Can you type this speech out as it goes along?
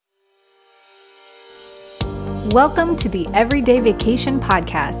Welcome to the Everyday Vacation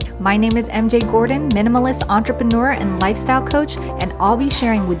Podcast. My name is MJ Gordon, minimalist entrepreneur and lifestyle coach, and I'll be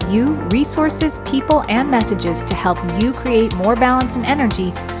sharing with you resources, people, and messages to help you create more balance and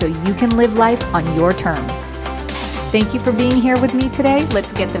energy so you can live life on your terms. Thank you for being here with me today.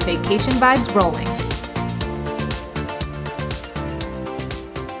 Let's get the vacation vibes rolling.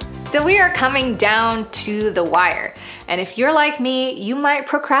 So we are coming down to the wire. And if you're like me, you might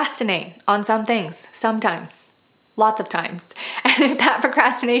procrastinate on some things sometimes. Lots of times. And if that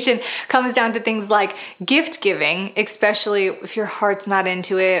procrastination comes down to things like gift giving, especially if your heart's not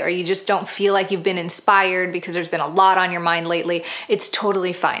into it or you just don't feel like you've been inspired because there's been a lot on your mind lately, it's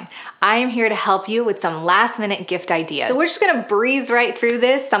totally fine. I am here to help you with some last minute gift ideas. So we're just gonna breeze right through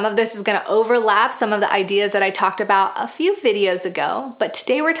this. Some of this is gonna overlap some of the ideas that I talked about a few videos ago, but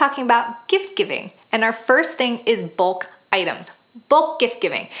today we're talking about gift giving. And our first thing is bulk items. Bulk gift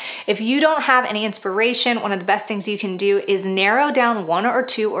giving. If you don't have any inspiration, one of the best things you can do is narrow down one or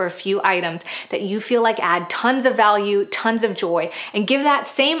two or a few items that you feel like add tons of value, tons of joy, and give that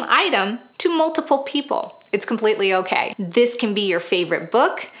same item to multiple people. It's completely okay. This can be your favorite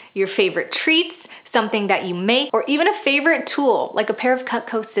book, your favorite treats, something that you make, or even a favorite tool, like a pair of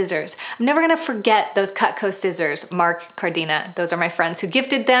Cutco scissors. I'm never gonna forget those Cutco scissors, Mark, Cardina. Those are my friends who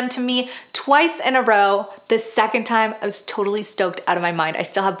gifted them to me twice in a row. The second time, I was totally stoked out of my mind. I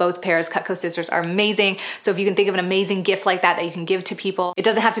still have both pairs. Cutco scissors are amazing. So if you can think of an amazing gift like that you can give to people, it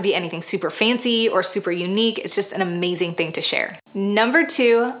doesn't have to be anything super fancy or super unique. It's just an amazing thing to share. Number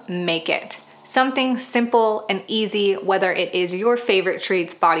two, make it. Something simple and easy, whether it is your favorite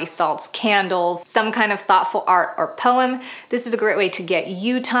treats, body salts, candles, some kind of thoughtful art or poem. This is a great way to get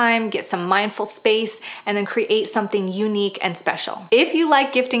you time, get some mindful space, and then create something unique and special. If you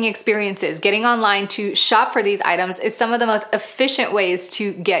like gifting experiences, getting online to shop for these items is some of the most efficient ways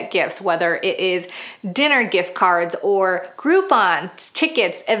to get gifts, whether it is dinner gift cards or Groupon,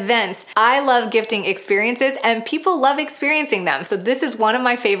 tickets, events. I love gifting experiences and people love experiencing them. So this is one of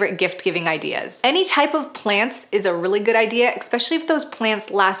my favorite gift giving ideas. Any type of plants is a really good idea, especially if those plants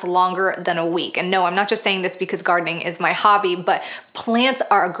last longer than a week. And no, I'm not just saying this because gardening is my hobby, but plants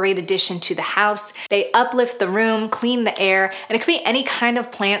are a great addition to the house. They uplift the room, clean the air, and it could be any kind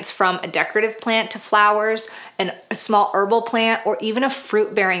of plants from a decorative plant to flowers, a small herbal plant, or even a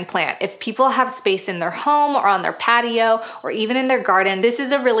fruit-bearing plant. If people have space in their home or on their patio or even in their garden, this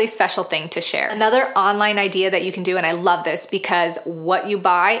is a really special thing to share. Another online idea that you can do, and I love this because what you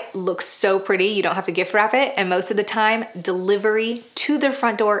buy looks so pretty, you don't have to gift wrap it, and most of the time, delivery to their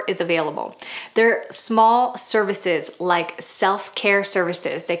front door is available. They're small services like self-care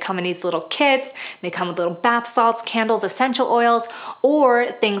services. They come in these little kits, they come with little bath salts, candles, essential oils, or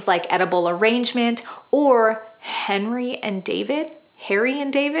things like edible arrangement, or Harry and David.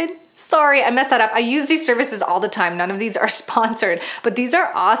 Sorry, I messed that up. I use these services all the time. None of these are sponsored, but these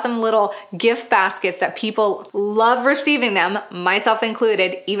are awesome little gift baskets that people love receiving them, myself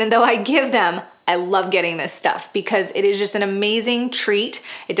included, even though I give them. I love getting this stuff because it is just an amazing treat.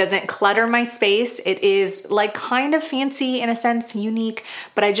 It doesn't clutter my space. It is like kind of fancy in a sense, unique,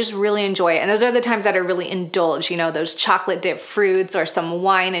 but I just really enjoy it. And those are the times that I really indulge, those chocolate dipped fruits or some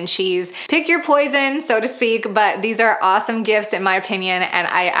wine and cheese. Pick your poison, so to speak, but these are awesome gifts in my opinion, and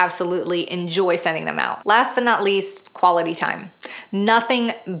I absolutely enjoy sending them out. Last but not least, quality time.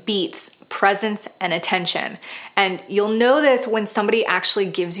 Nothing beats presence and attention. And you'll know this when somebody actually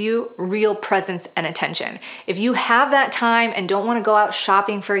gives you real presence and attention. If you have that time and don't want to go out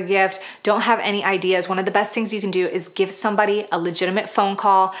shopping for a gift, don't have any ideas, one of the best things you can do is give somebody a legitimate phone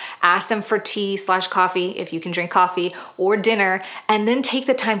call, ask them for tea/coffee, if you can drink coffee, or dinner, and then take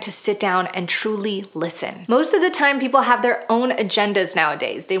the time to sit down and truly listen. Most of the time, people have their own agendas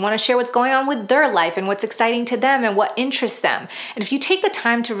nowadays. They want to share what's going on with their life and what's exciting to them and what interests them. And if you take the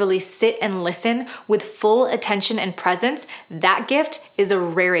time to really sit and listen with full attention and presence, that gift is a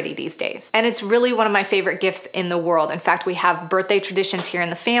rarity these days. And it's really one of my favorite gifts in the world. In fact, we have birthday traditions here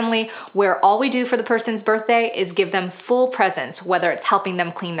in the family where all we do for the person's birthday is give them full presence, whether it's helping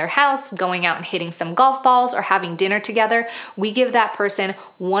them clean their house, going out and hitting some golf balls, or having dinner together. We give that person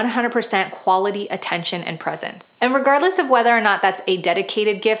 100% quality attention and presence. And regardless of whether or not that's a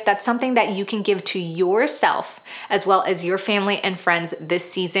dedicated gift, that's something that you can give to yourself as well as your family and friends this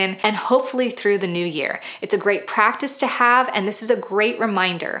season, and hopefully through the new year. It's a great practice to have, and this is a great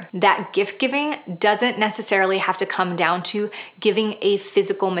reminder that gift giving doesn't necessarily have to come down to giving a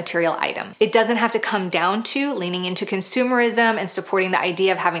physical material item. It doesn't have to come down to leaning into consumerism and supporting the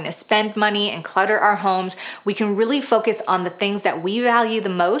idea of having to spend money and clutter our homes. We can really focus on the things that we value the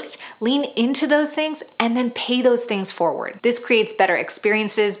most, lean into those things, and then pay those things forward. This creates better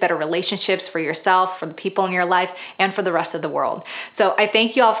experiences, better relationships for yourself, for the people in your life, and for the rest of the world. So I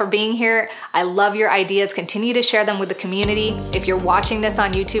thank you all for being here. I love your ideas. Continue to share them with the community. If you're watching this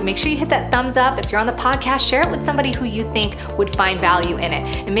on YouTube, make sure you hit that thumbs up. If you're on the podcast, share it with somebody who you think would find value in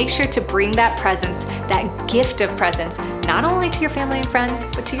it. And make sure to bring that presence, that gift of presence, not only to your family and friends,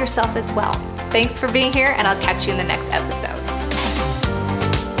 but to yourself as well. Thanks for being here, and I'll catch you in the next episode.